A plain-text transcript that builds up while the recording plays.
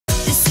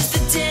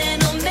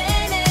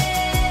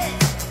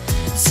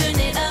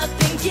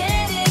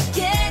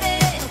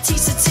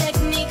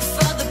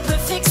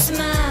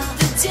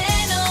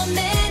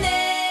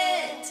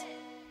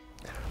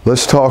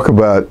Let's talk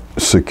about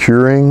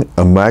securing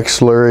a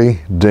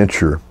maxillary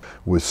denture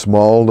with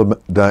small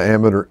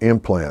diameter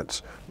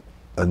implants,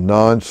 a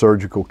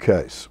non-surgical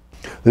case.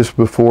 This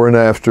before and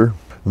after.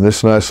 And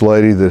this nice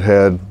lady that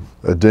had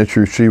a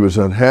denture she was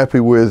unhappy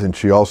with, and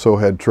she also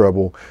had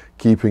trouble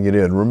keeping it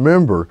in.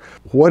 Remember,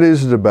 what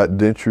is it about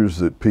dentures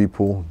that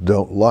people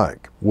don't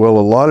like? Well, a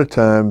lot of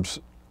times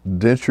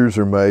dentures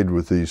are made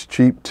with these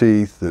cheap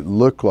teeth that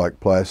look like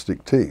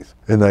plastic teeth,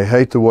 and they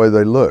hate the way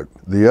they look.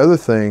 The other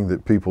thing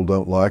that people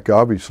don't like,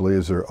 obviously,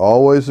 is they're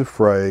always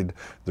afraid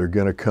they're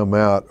going to come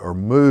out or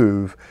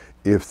move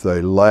if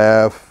they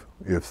laugh,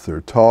 if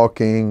they're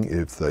talking,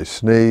 if they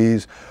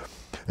sneeze,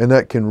 and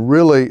that can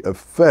really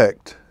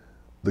affect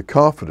the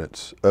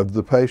confidence of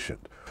the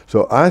patient.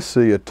 So I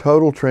see a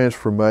total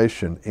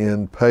transformation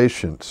in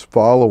patients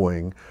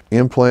following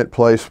implant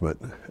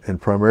placement,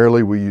 and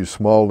primarily we use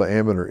small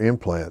diameter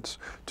implants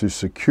to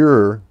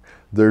secure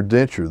their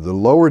denture. The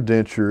lower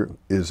denture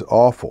is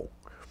awful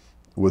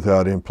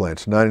without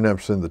implants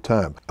 99% of the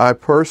time. I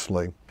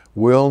personally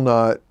will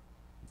not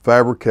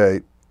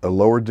fabricate a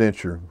lower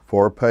denture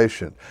for a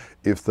patient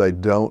if they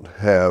don't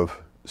have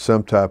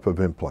some type of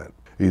implant,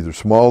 either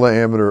small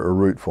diameter or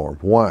root form.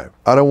 Why?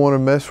 I don't want to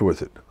mess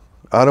with it.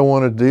 I don't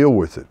want to deal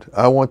with it.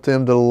 I want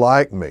them to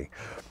like me.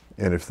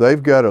 And if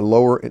they've got a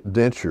lower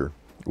denture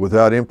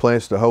without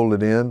implants to hold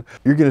it in,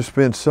 you're going to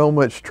spend so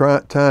much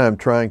time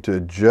trying to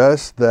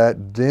adjust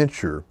that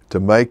denture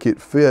to make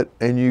it fit,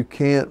 and you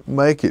can't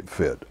make it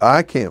fit.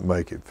 I can't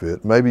make it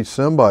fit. Maybe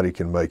somebody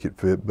can make it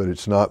fit, but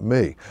it's not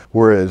me.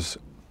 Whereas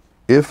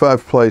if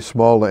I've placed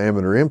small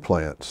diameter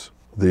implants,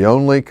 the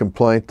only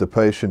complaint the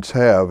patients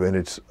have, and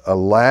it's a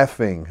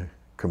laughing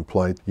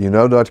complaint, you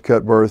know, Dr.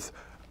 Cutbirth,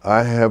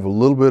 I have a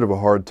little bit of a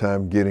hard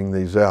time getting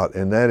these out,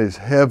 and that is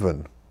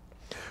heaven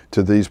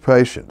to these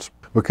patients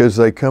because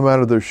they come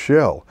out of their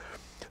shell.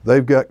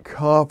 They've got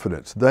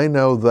confidence. They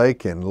know they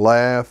can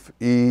laugh,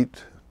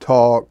 eat,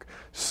 talk,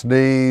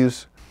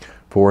 sneeze,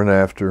 before and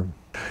after.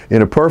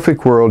 In a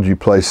perfect world, you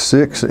place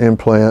 6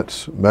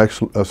 implants,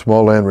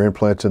 small diameter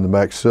implants in the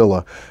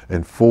maxilla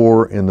and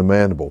 4 in the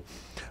mandible.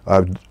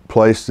 I've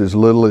placed as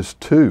little as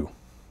 2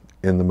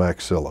 in the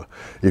maxilla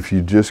if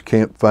you just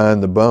can't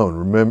find the bone.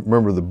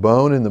 Remember, the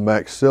bone in the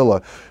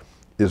maxilla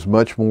is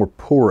much more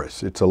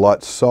porous. It's a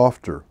lot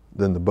softer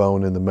than the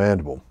bone in the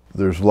mandible.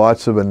 There's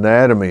lots of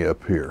anatomy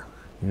up here,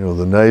 you know,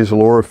 the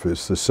nasal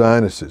orifice, the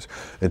sinuses,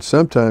 and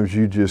sometimes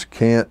you just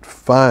can't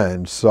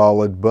find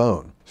solid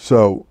bone.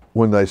 So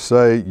when they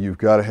say you've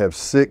got to have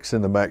 6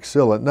 in the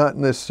maxilla, not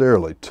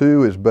necessarily.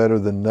 2 is better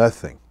than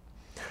nothing.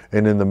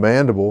 And in the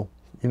mandible,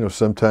 you know,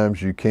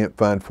 sometimes you can't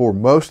find 4.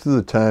 Most of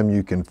the time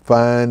you can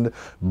find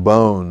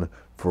bone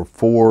for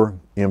 4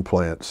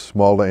 implants,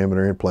 small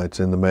diameter implants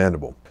in the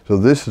mandible. So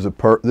this is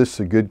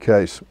a good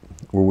case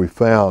where we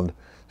found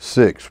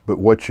 6, but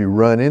what you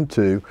run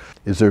into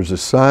is there's a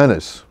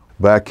sinus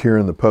back here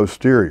in the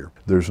posterior.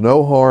 There's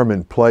no harm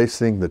in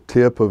placing the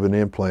tip of an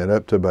implant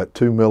up to about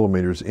 2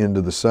 millimeters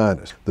into the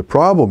sinus. The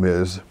problem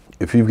is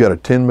if you've got a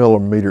 10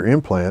 millimeter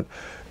implant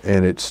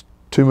and it's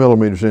 2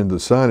 millimeters into the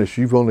sinus,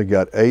 you've only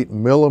got 8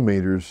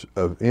 millimeters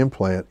of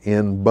implant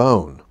in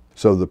bone.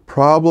 So the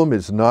problem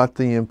is not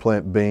the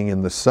implant being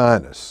in the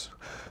sinus.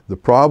 The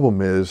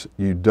problem is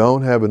you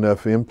don't have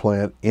enough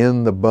implant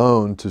in the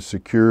bone to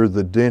secure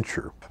the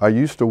denture. I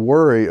used to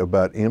worry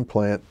about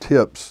implant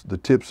tips, the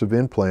tips of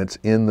implants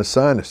in the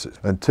sinuses,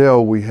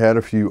 until we had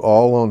a few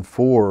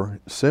all-on-4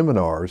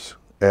 seminars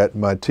at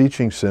my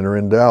teaching center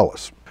in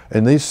Dallas.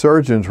 And these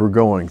surgeons were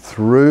going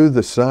through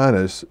the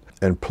sinus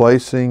and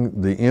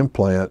placing the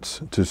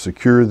implants to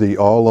secure the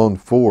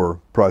all-on-4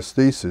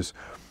 prosthesis,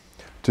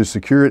 to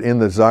secure it in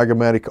the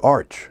zygomatic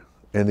arch.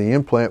 And the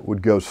implant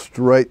would go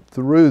straight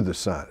through the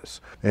sinus.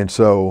 And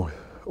so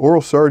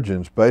oral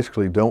surgeons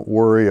basically don't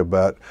worry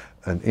about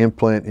an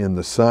implant in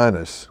the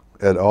sinus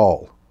at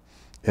all.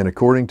 And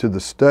according to the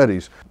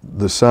studies,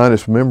 the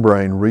sinus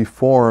membrane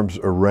reforms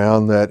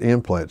around that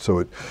implant.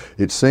 So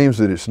it seems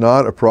that it's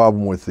not a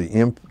problem with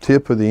the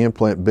tip of the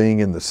implant being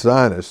in the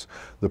sinus.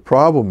 The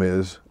problem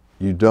is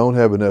you don't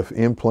have enough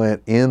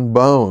implant in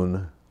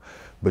bone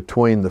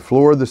between the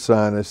floor of the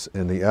sinus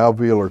and the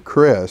alveolar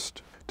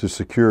crest to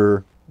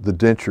secure the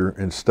denture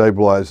and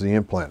stabilize the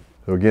implant.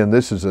 So again,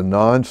 this is a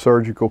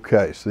non-surgical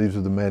case. These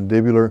are the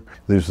mandibular,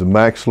 these are the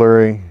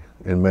maxillary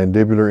and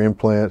mandibular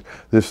implants.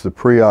 This is the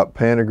pre-op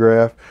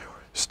pantograph.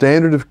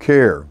 Standard of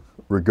care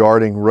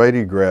regarding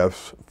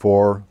radiographs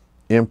for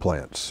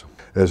implants.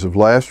 As of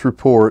last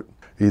report,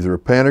 either a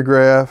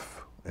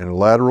pantograph and a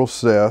lateral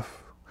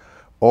ceph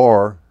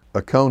or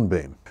a cone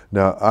beam.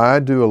 Now I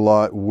do a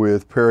lot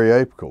with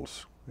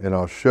periapicals, and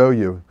I'll show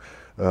you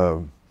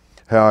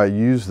how I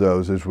use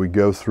those as we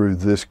go through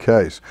this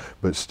case.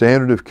 But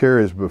standard of care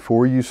is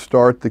before you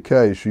start the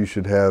case, you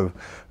should have,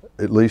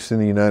 at least in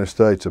the United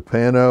States, a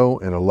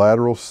pano and a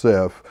lateral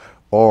ceph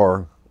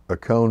or a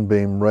cone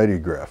beam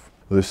radiograph.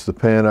 This is the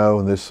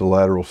pano and this is the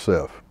lateral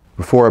ceph.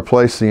 Before I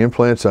place the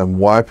implants, I'm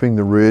wiping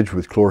the ridge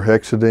with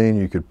chlorhexidine.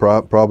 You could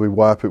probably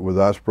wipe it with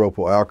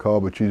isopropyl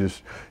alcohol, but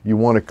you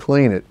want to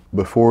clean it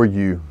before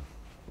you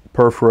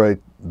perforate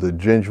the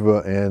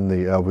gingiva and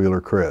the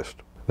alveolar crest.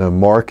 Now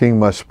marking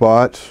my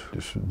spots,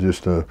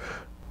 just a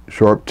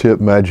sharp tip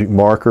magic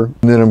marker.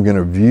 And then I'm going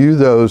to view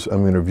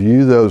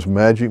those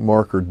magic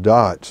marker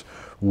dots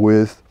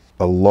with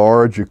a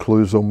large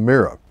occlusal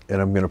mirror.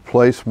 And I'm going to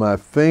place my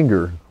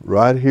finger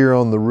right here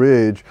on the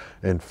ridge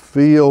and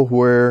feel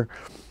where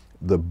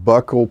the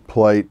buccal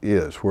plate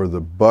is, where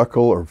the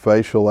buccal or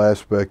facial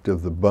aspect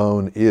of the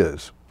bone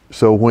is.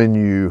 So when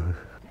you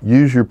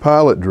use your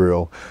pilot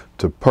drill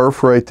to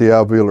perforate the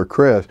alveolar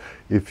crest,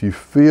 if you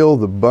feel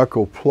the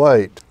buccal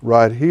plate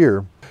right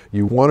here,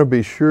 you want to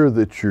be sure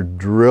that you're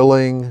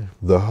drilling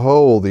the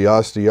hole, the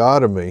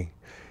osteotomy,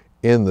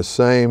 in the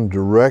same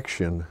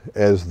direction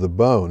as the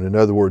bone. In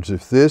other words,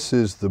 if this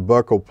is the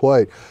buccal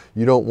plate,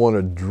 you don't want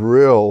to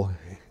drill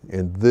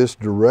in this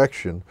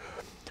direction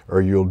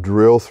or you'll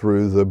drill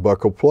through the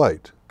buccal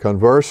plate.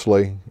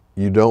 Conversely,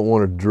 you don't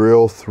want to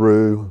drill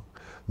through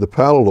the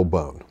palatal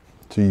bone.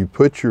 So you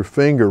put your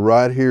finger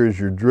right here as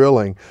you're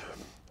drilling,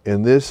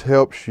 and this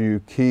helps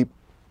you keep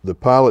the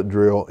pilot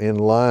drill in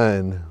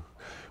line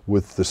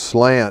with the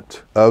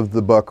slant of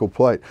the buccal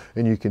plate.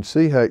 And you can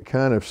see how it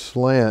kind of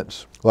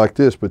slants like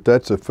this, but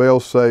that's a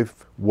fail-safe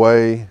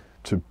way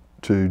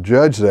to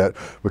judge that,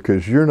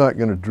 because you're not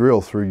going to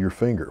drill through your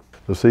finger.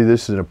 So see,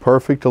 this is in a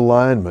perfect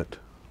alignment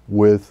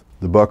with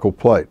the buccal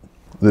plate.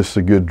 This is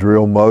a good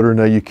drill motor.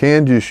 Now you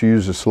can just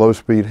use a slow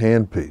speed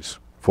handpiece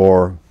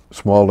for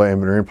small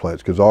diameter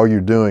implants, because all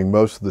you're doing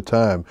most of the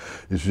time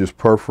is just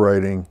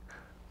perforating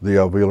the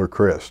alveolar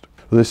crest.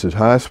 This is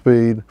high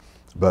speed,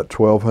 about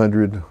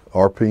 1200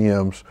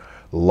 RPMs,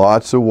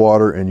 lots of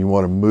water, and you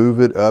want to move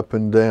it up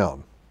and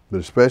down. But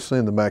especially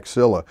in the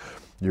maxilla,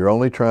 you're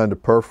only trying to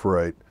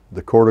perforate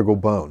the cortical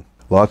bone.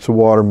 Lots of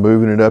water,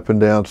 moving it up and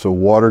down, so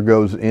water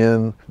goes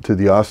in to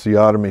the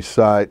osteotomy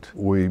site.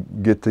 We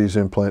get these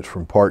implants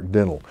from Park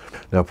Dental.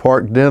 Now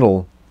Park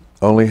Dental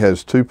only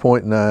has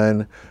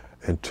 2.9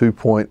 and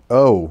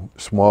 2.0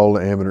 small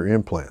diameter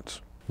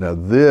implants. Now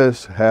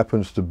this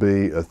happens to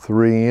be a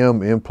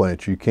 3M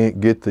implant. You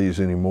can't get these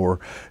anymore,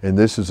 and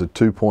this is a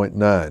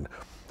 2.9.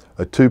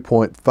 A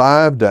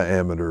 2.5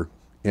 diameter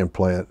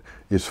implant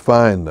is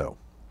fine though.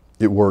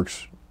 It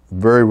works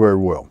very, very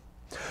well.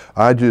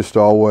 I just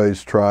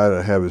always try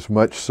to have as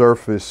much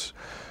surface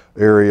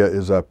area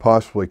as I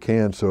possibly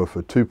can, so if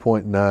a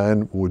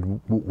 2.9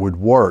 would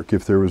work,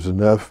 if there was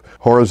enough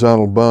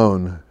horizontal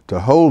bone to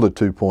hold a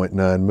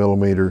 2.9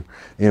 millimeter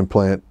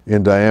implant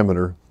in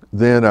diameter,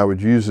 then I would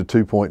use a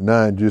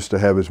 2.9 just to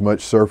have as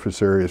much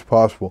surface area as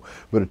possible,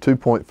 but a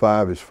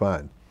 2.5 is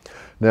fine.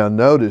 Now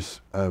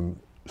notice I'm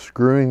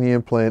screwing the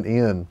implant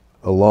in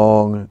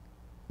along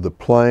the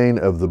plane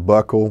of the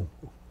buccal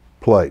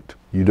plate.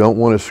 You don't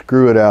want to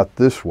screw it out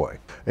this way,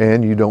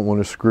 and you don't want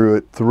to screw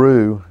it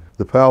through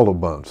the palatal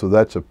bone. So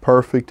that's a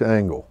perfect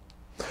angle.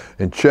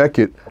 And check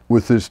it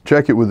with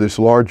this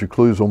large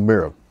occlusal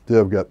mirror. See,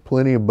 I've got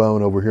plenty of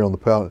bone over here on the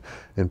palate,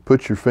 and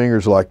put your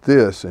fingers like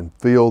this and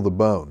feel the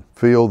bone.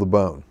 Feel the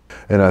bone.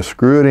 And I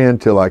screw it in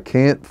till I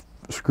can't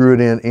screw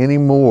it in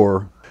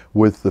anymore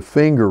with the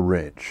finger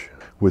wrench.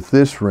 With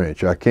this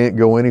wrench, I can't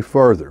go any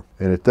further.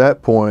 And at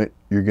that point,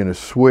 you're going to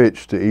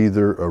switch to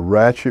either a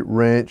ratchet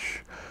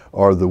wrench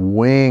or the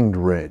winged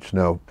wrench.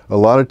 Now, a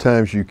lot of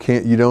times you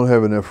don't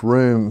have enough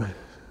room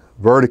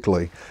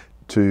vertically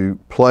to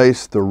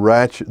place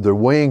the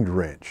winged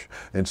wrench,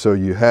 and so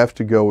you have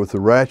to go with the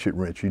ratchet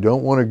wrench. You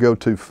don't want to go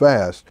too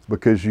fast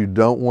because you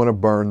don't want to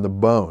burn the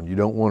bone. You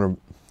don't want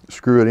to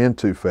screw it in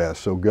too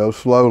fast, so go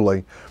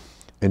slowly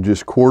and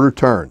just quarter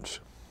turns.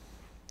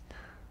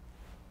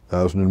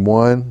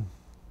 1001,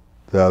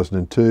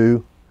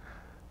 1002,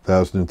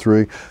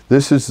 1003.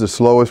 This is the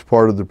slowest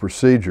part of the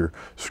procedure,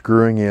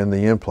 screwing in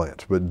the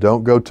implants, but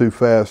don't go too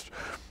fast,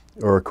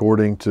 or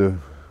according to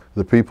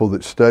the people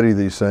that study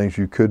these things,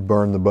 you could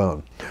burn the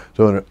bone.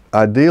 So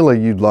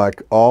ideally you'd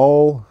like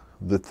all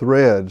the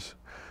threads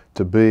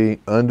to be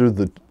under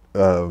the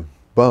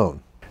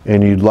bone,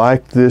 and you'd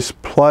like this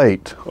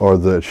plate or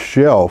the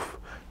shelf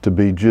to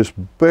be just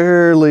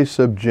barely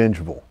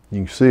subgingival.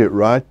 You can see it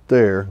right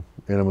there,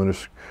 and I'm going to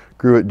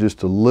screw it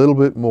just a little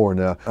bit more.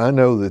 Now, I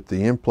know that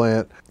the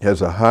implant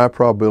has a high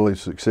probability of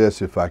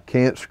success if I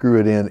can't screw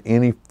it in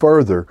any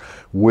further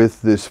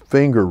with this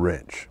finger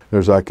wrench.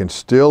 There's, I can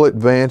still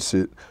advance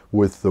it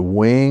with the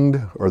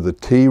winged or the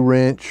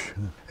T-wrench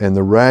and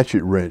the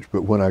ratchet wrench,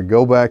 but when I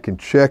go back and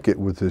check it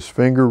with this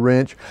finger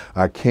wrench,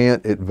 I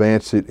can't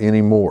advance it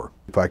anymore.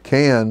 If I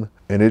can,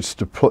 and it's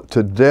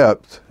to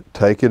depth,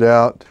 take it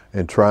out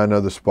and try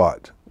another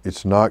spot.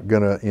 It's not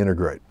going to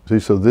integrate. See,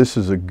 so this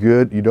is a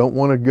good, you don't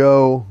want to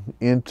go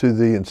into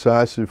the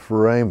incisive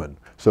foramen.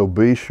 So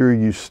be sure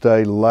you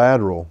stay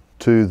lateral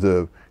to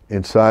the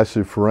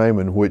incisive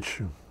foramen,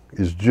 which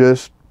is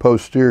just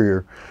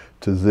posterior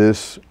to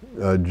this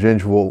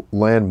gingival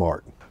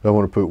landmark. I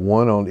want to put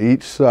one on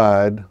each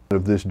side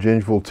of this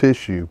gingival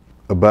tissue,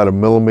 about 1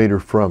 millimeter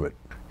from it.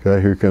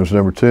 Okay, here comes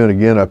number 2, and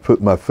again I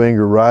put my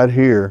finger right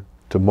here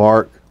to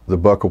mark the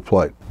buccal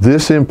plate.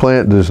 This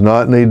implant does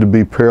not need to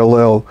be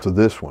parallel to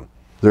this one.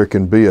 There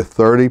can be a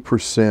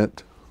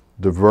 30%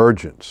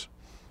 divergence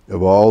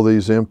of all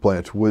these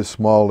implants with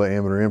small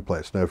diameter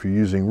implants. Now if you're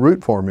using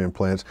root form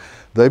implants,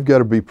 they've got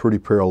to be pretty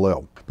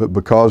parallel. But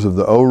because of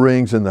the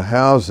O-rings and the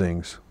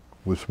housings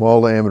with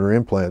small diameter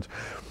implants,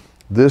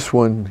 this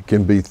one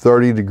can be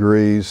 30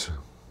 degrees.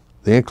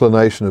 The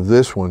inclination of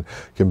this one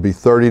can be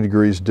 30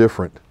 degrees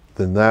different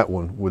than that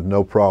one with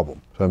no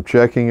problem. So I'm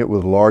checking it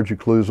with a large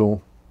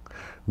occlusal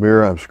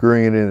mirror. I'm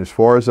screwing it in as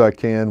far as I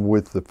can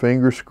with the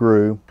finger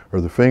screw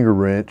or the finger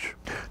wrench.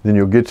 Then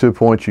you'll get to a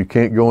point you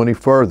can't go any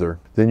further.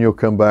 Then you'll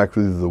come back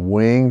with the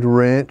winged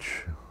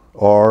wrench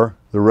or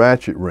the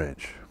ratchet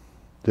wrench.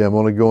 Then I'm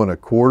only going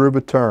 1/4 of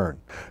a turn.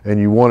 And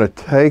you want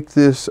to take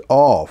this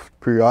off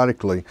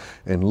periodically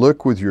and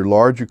look with your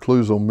large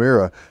occlusal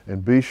mirror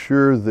and be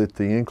sure that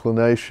the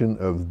inclination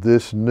of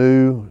this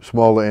new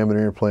small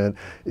diameter implant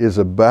is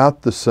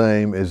about the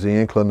same as the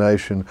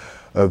inclination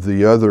of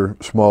the other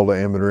small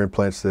diameter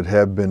implants that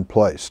have been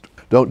placed.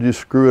 Don't just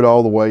screw it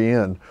all the way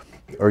in,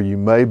 or you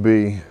may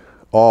be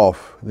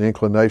off. The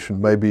inclination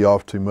may be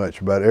off too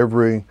much. About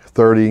every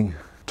 30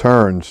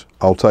 turns,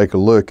 I'll take a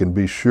look and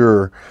be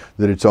sure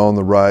that it's on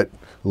the right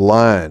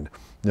line.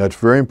 Now it's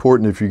very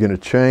important, if you're going to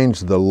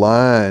change the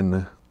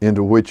line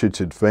into which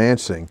it's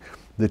advancing,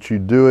 that you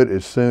do it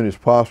as soon as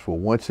possible.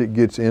 Once it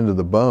gets into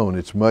the bone,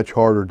 it's much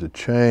harder to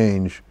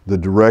change the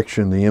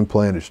direction the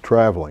implant is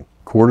traveling.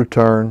 1/4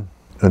 turn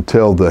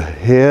until the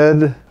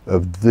head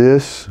of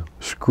this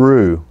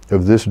screw,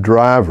 of this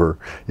driver,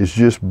 is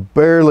just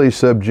barely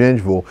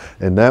subgingival,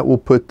 and that will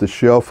put the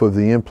shelf of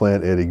the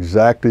implant at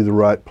exactly the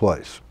right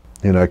place.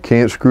 And I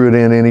can't screw it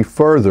in any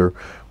further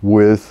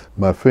with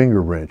my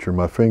finger wrench or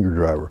my finger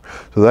driver.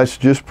 So that's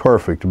just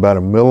perfect, about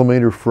 1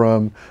 millimeter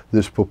from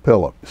this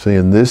papilla. See,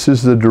 and this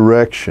is the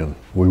direction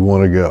we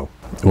want to go.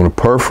 You want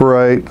to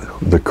perforate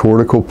the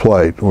cortical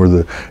plate, or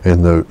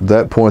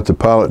that point the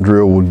pilot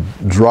drill will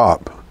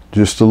drop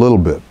just a little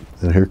bit.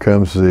 And here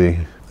comes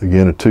again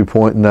a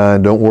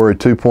 2.9. Don't worry,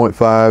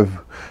 2.5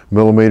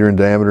 millimeter in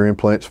diameter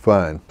implant's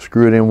fine.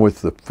 Screw it in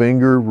with the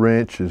finger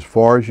wrench as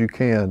far as you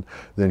can,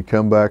 then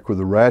come back with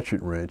a ratchet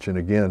wrench, and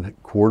again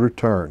 1/4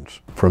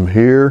 turns. From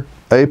here,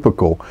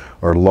 apical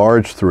are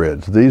large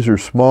threads. These are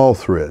small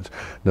threads.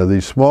 Now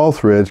these small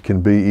threads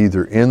can be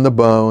either in the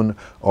bone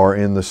or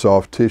in the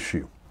soft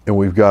tissue. And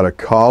we've got a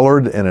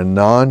collared and a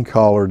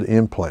non-collared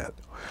implant.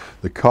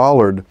 The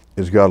collared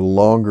has got a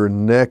longer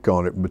neck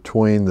on it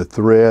between the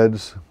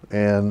threads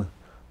and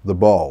the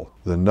ball.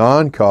 The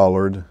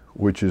non-collared,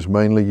 which is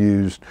mainly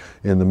used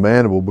in the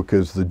mandible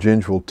because the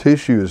gingival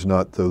tissue is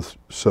not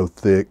so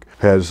thick,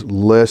 has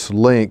less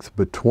length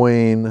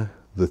between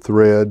the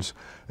threads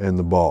and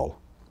the ball.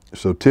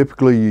 So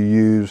typically you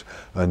use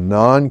a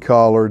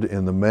non-collared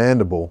in the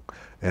mandible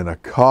and a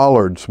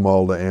collared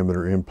small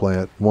diameter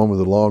implant, one with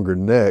a longer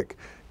neck,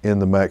 in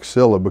the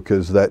maxilla,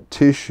 because that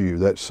tissue,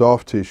 that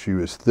soft tissue,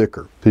 is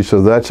thicker. See,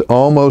 so that's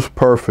almost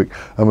perfect.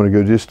 I'm going to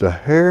go just a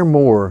hair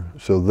more,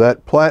 so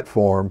that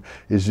platform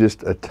is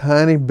just a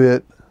tiny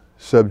bit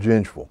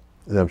subgingival.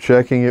 And I'm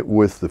checking it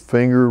with the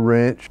finger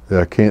wrench.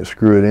 I can't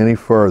screw it any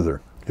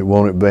further. It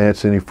won't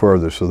advance any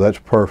further, so that's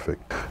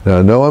perfect. Now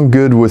I know I'm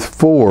good with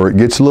 4. It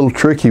gets a little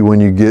tricky when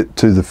you get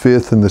to the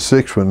 5th and the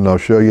 6th one, and I'll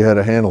show you how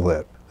to handle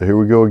that. So here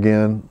we go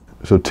again.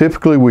 So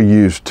typically we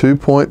use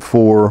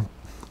 2.4,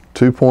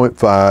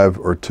 2.5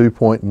 or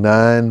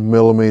 2.9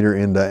 millimeter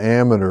in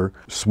diameter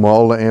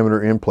small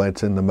diameter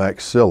implants in the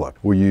maxilla.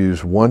 We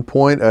use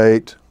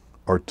 1.8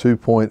 or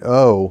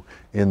 2.0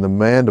 in the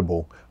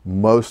mandible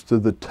most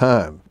of the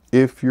time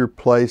if you're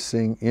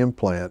placing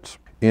implants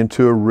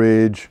into a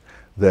ridge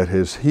that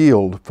has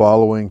healed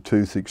following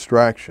tooth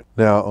extraction.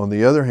 Now on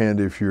the other hand,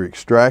 if you're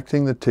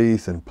extracting the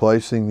teeth and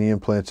placing the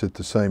implants at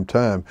the same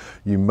time,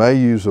 you may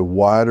use a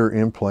wider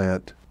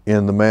implant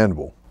in the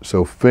mandible.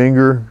 So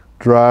finger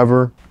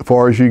driver, as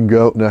far as you can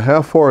go. Now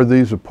how far are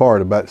these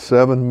apart? About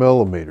 7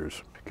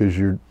 millimeters, because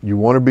you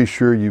want to be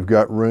sure you've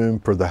got room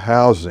for the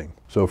housing.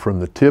 So from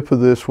the tip of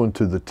this one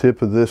to the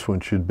tip of this one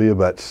should be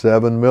about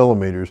 7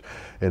 millimeters,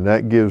 and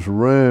that gives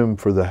room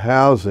for the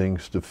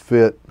housings to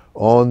fit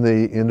on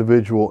the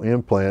individual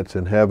implants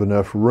and have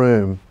enough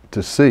room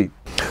to seat.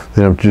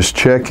 Then I'm just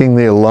checking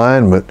the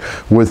alignment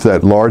with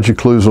that large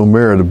occlusal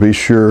mirror to be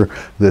sure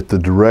that the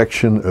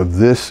direction of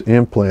this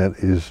implant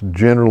is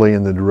generally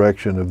in the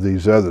direction of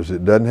these others.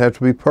 It doesn't have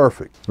to be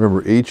perfect.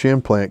 Remember, each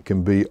implant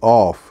can be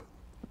off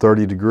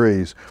 30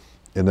 degrees,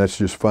 and that's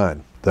just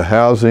fine. The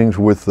housings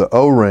with the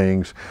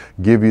O-rings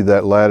give you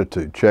that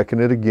latitude. Checking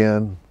it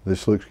again.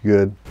 This looks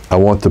good. I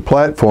want the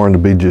platform to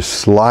be just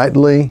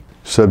slightly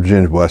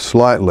subgingival.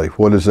 Slightly,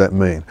 what does that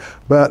mean?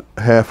 About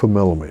 1/2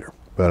 millimeter.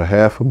 About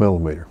 1/2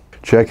 millimeter.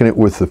 Checking it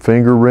with the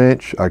finger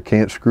wrench. I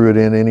can't screw it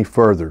in any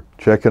further.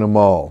 Checking them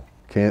all.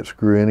 Can't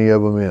screw any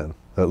of them in.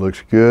 That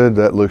looks good.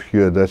 That looks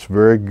good. That's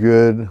very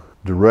good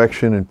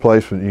direction and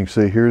placement. You can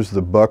see here's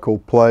the buccal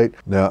plate.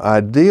 Now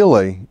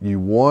ideally you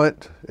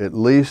want at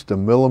least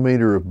 1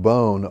 millimeter of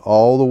bone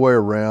all the way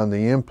around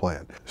the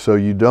implant. So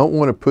you don't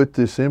want to put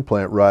this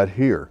implant right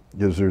here,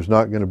 because there's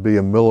not going to be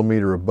 1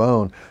 millimeter of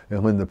bone,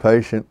 and when the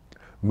patient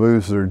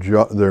moves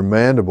their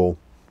mandible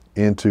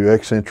into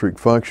eccentric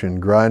function,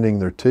 grinding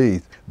their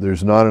teeth,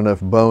 there's not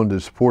enough bone to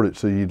support it.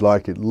 So you'd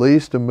like at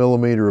least 1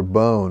 millimeter of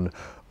bone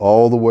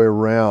all the way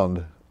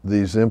around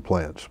these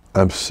implants.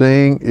 I'm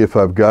seeing if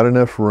I've got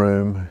enough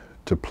room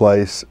to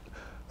place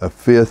a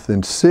 5th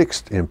and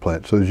 6th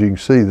implant. So as you can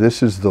see,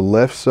 this is the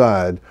left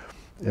side,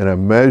 and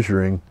I'm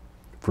measuring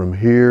from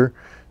here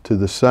to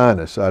the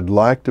sinus. I'd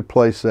like to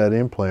place that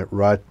implant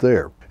right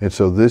there. And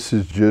so this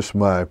is just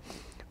my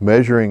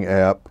measuring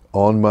app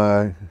on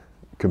my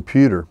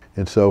computer.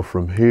 And so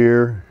from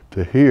here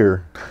to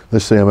here,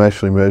 let's say I'm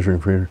actually measuring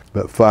from here,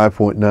 about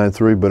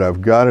 5.93, but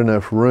I've got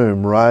enough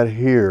room right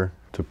here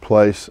to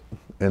place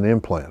an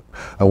implant.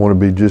 I want to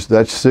be just,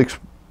 that's 6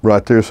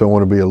 right there, so I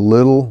want to be a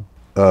little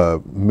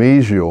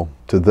mesial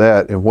to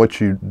that. And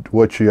what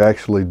you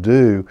actually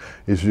do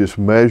is just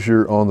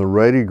measure on the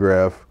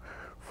radiograph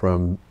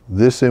from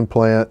this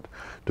implant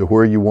to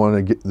where you want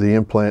to get the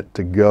implant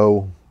to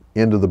go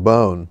into the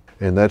bone,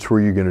 and that's where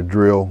you're going to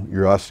drill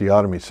your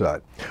osteotomy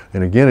site.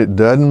 And again, it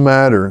doesn't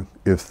matter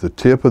if the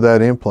tip of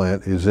that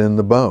implant is in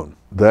the bone.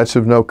 That's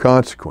of no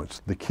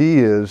consequence. The key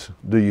is,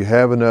 do you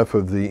have enough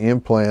of the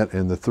implant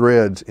and the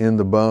threads in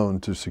the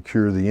bone to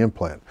secure the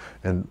implant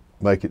and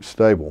make it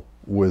stable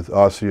with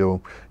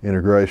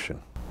osseointegration?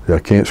 I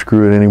can't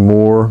screw it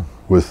anymore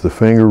with the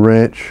finger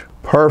wrench.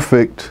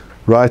 Perfect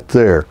right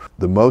there.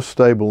 The most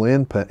stable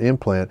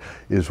implant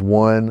is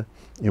one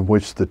in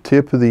which the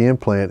tip of the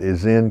implant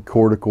is in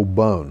cortical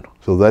bone.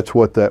 So that's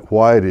what that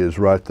white is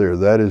right there.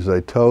 That is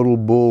a total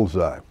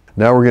bullseye.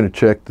 Now we're going to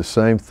check the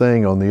same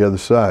thing on the other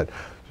side.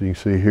 So you can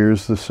see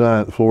here's the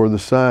floor of the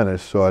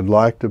sinus. So I'd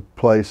like to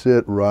place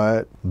it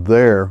right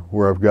there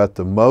where I've got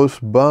the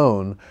most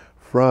bone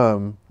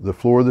from the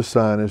floor of the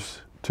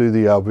sinus to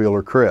the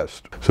alveolar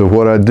crest. So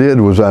what I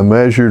did was I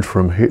measured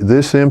from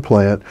this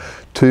implant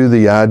to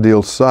the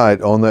ideal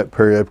site on that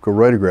periapical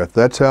radiograph.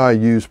 That's how I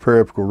use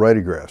periapical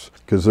radiographs,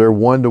 because they're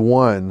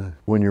 1-to-1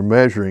 when you're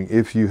measuring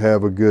if you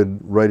have a good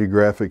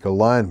radiographic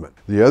alignment.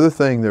 The other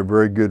thing they're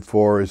very good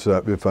for is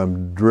if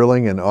I'm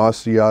drilling an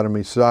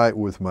osteotomy site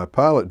with my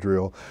pilot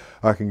drill,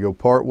 I can go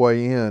part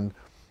way in,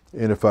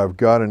 and if I've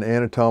got an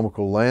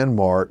anatomical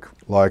landmark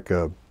like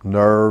a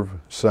nerve,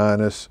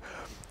 sinus,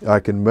 I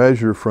can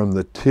measure from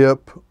the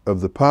tip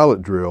of the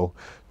pilot drill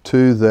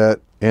to that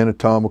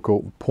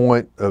anatomical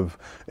point of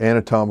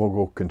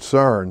anatomical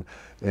concern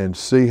and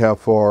see how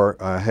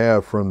far I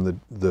have from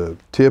the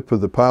tip of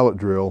the pilot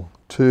drill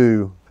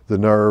to the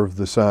nerve,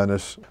 the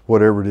sinus,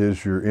 whatever it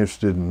is you're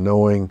interested in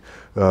knowing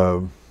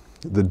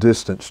the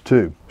distance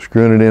to.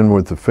 Screwing it in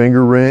with the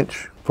finger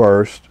wrench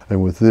first,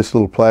 and with this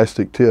little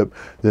plastic tip,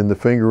 then the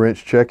finger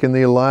wrench, checking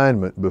the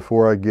alignment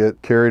before I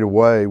get carried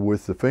away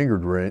with the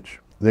fingered wrench,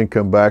 then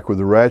come back with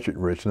the ratchet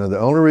wrench. Now the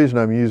only reason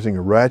I'm using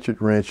a ratchet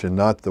wrench and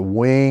not the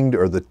winged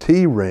or the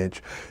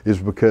T-wrench is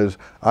because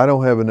I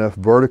don't have enough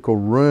vertical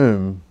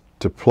room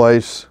to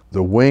place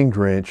the winged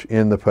wrench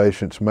in the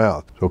patient's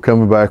mouth. So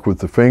coming back with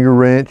the finger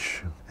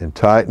wrench and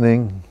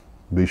tightening,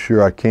 be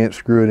sure I can't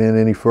screw it in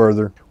any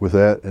further with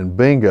that, and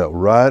bingo,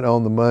 right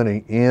on the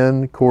money,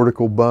 in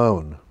cortical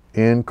bone,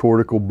 in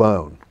cortical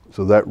bone.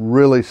 So that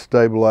really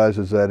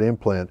stabilizes that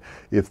implant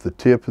if the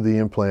tip of the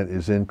implant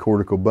is in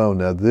cortical bone.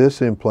 Now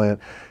this implant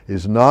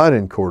is not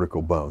in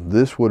cortical bone.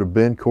 This would have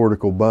been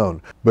cortical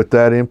bone, but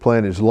that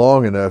implant is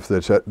long enough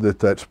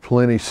that's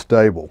plenty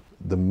stable.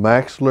 The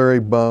maxillary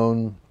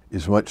bone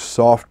is much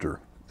softer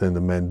than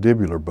the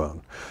mandibular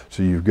bone.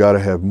 So you've got to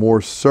have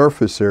more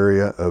surface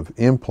area of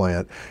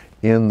implant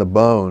in the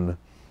bone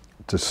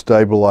to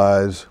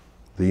stabilize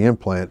the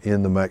implant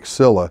in the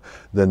maxilla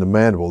than the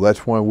mandible.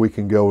 That's why we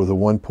can go with a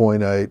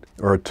 1.8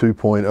 or a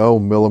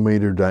 2.0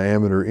 millimeter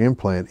diameter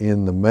implant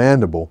in the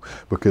mandible,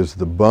 because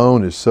the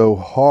bone is so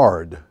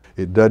hard,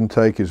 it doesn't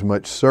take as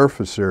much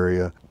surface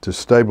area to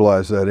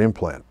stabilize that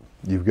implant.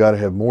 You've got to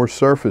have more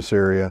surface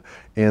area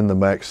in the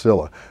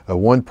maxilla. A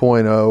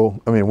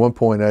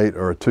 1.8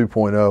 or a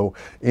 2.0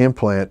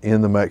 implant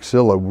in the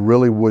maxilla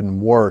really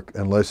wouldn't work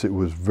unless it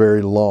was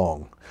very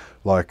long,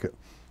 like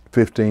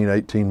 15,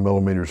 18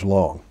 millimeters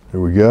long. There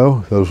we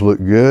go. Those look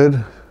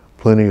good.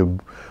 Plenty of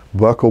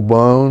buccal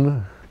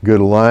bone, good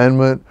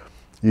alignment.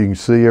 You can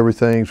see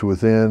everything's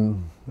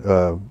within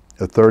a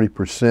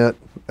 30%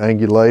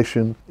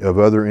 angulation of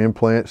other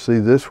implants. See,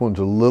 this one's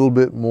a little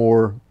bit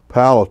more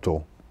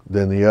palatal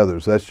than the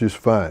others. That's just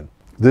fine.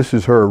 This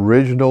is her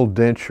original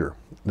denture.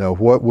 Now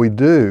what we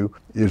do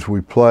is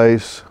we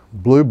place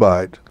Blue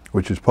Bite,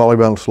 which is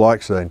polyvinyl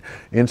siloxane,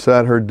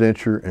 inside her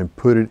denture and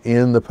put it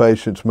in the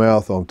patient's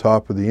mouth on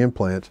top of the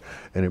implants,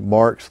 and it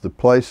marks the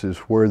places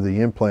where the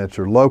implants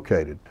are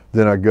located.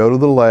 Then I go to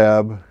the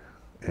lab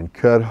and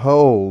cut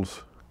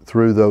holes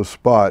through those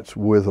spots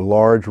with a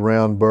large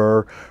round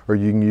burr, or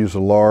you can use a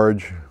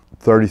large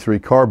 33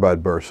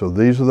 carbide burr. So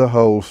these are the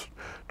holes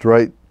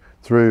straight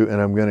through,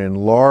 and I'm going to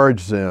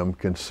enlarge them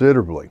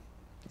considerably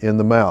in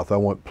the mouth. I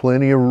want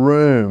plenty of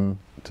room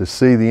to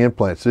see the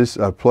implants.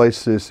 I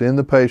place this in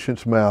the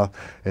patient's mouth,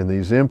 and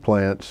these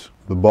implants,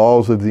 the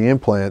balls of the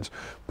implants,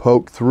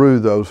 poke through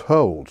those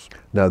holes.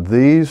 Now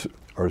these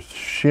are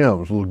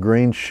shims, little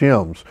green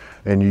shims.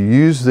 And you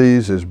use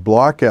these as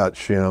blockout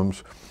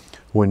shims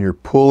when you're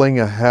pulling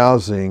a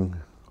housing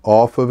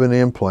off of an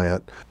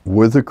implant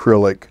with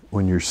acrylic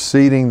when you're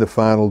seating the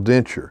final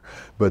denture.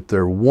 But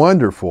they're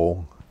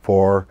wonderful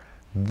for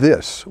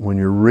this, when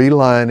you're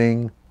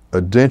relining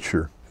a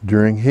denture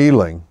during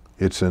healing.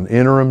 It's an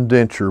interim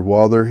denture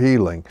while they're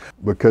healing,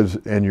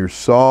 and you're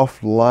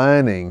soft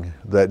lining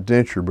that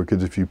denture,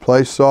 because if you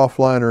place soft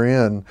liner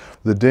in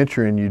the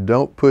denture and you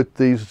don't put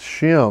these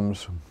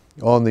shims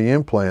on the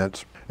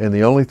implants, and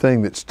the only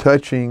thing that's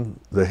touching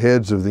the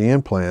heads of the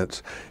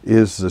implants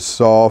is the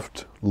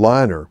soft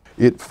liner,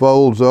 it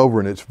folds over,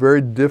 and it's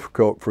very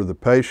difficult for the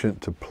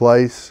patient to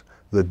place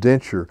the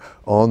denture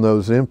on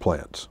those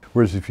implants.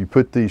 Whereas if you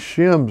put these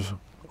shims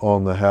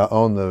on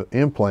the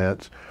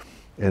implants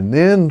and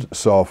then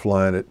soft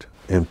line it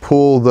and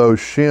pull those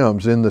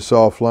shims in the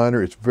soft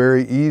liner, it's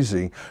very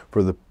easy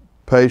for the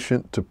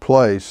patient to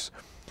place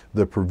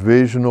the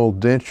provisional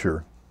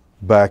denture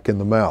back in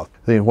the mouth.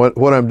 Then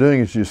what I'm doing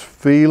is just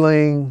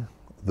feeling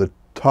the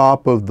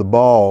top of the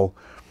ball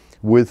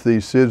with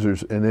these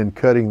scissors and then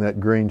cutting that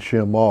green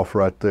shim off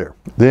right there.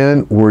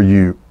 Then where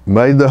you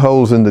made the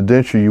holes in the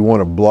denture, you want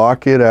to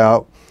block it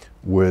out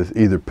with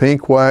either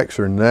pink wax,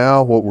 or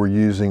now what we're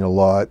using a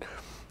lot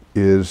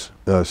is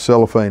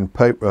cellophane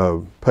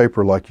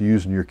paper like you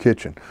use in your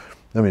kitchen.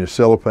 I mean, a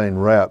cellophane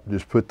wrap.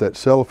 Just put that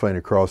cellophane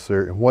across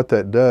there, and what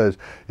that does,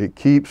 it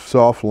keeps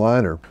soft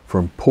liner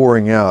from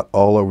pouring out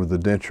all over the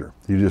denture.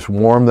 You just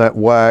warm that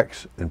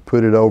wax and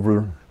put it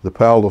over the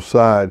palatal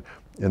side,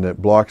 and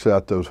it blocks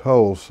out those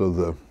holes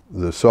so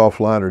the soft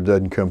liner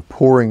doesn't come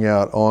pouring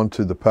out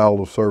onto the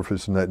palatal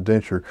surface in that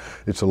denture.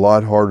 It's a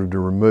lot harder to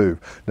remove.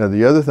 Now,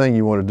 the other thing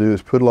you want to do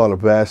is put a lot of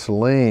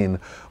Vaseline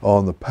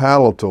on the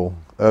palatal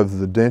of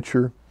the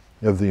denture,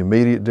 of the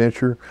immediate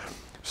denture,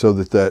 so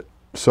that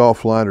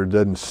soft liner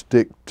doesn't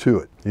stick to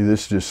it.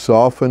 This is just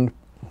softened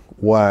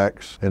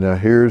wax, and now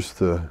here's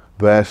the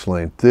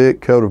Vaseline,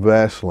 thick coat of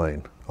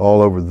Vaseline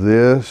all over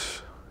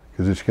this,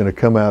 because it's going to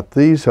come out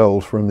these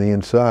holes from the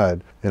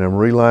inside. And I'm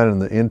relining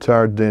the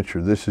entire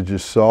denture. This is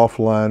just soft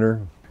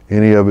liner.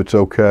 Any of it's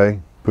okay.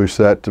 Push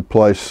that to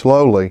place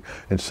slowly,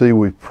 and see,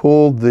 we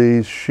pulled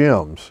these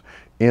shims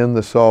in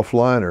the soft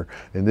liner,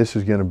 and this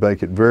is going to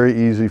make it very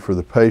easy for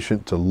the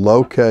patient to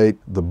locate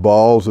the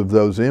balls of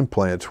those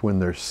implants when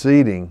they're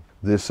seating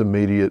this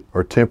immediate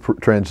or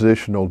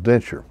transitional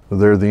denture. So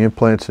there are the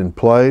implants in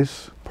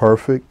place.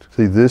 Perfect.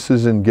 See, this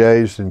is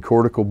engaged in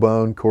cortical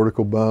bone,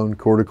 cortical bone,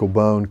 cortical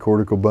bone,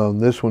 cortical bone.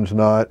 This one's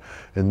not,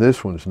 and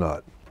this one's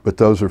not. But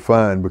those are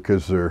fine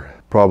because they're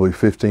probably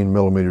 15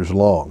 millimeters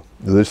long.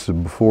 This is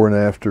before and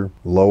after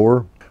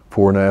lower,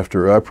 before and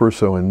after upper.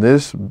 So in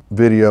this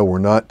video, we're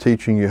not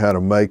teaching you how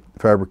to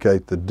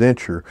fabricate the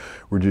denture.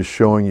 We're just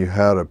showing you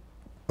how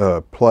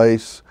to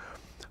place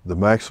the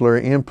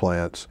maxillary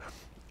implants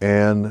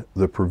and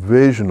the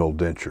provisional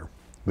denture.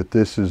 But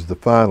this is the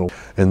final,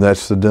 and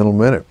that's the Dental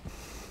Minute.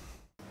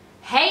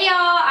 Hey y'all,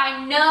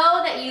 I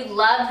know that you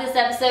love this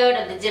episode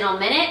of the Dental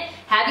Minute.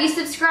 Have you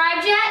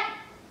subscribed yet?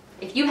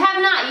 If you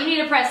have not, you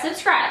need to press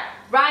subscribe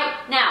right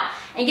now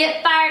and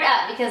get fired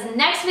up, because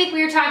next week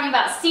we are talking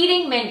about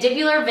seating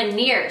mandibular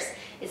veneers.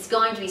 It's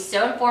going to be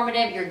so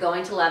informative. You're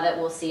going to love it.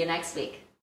 We'll see you next week.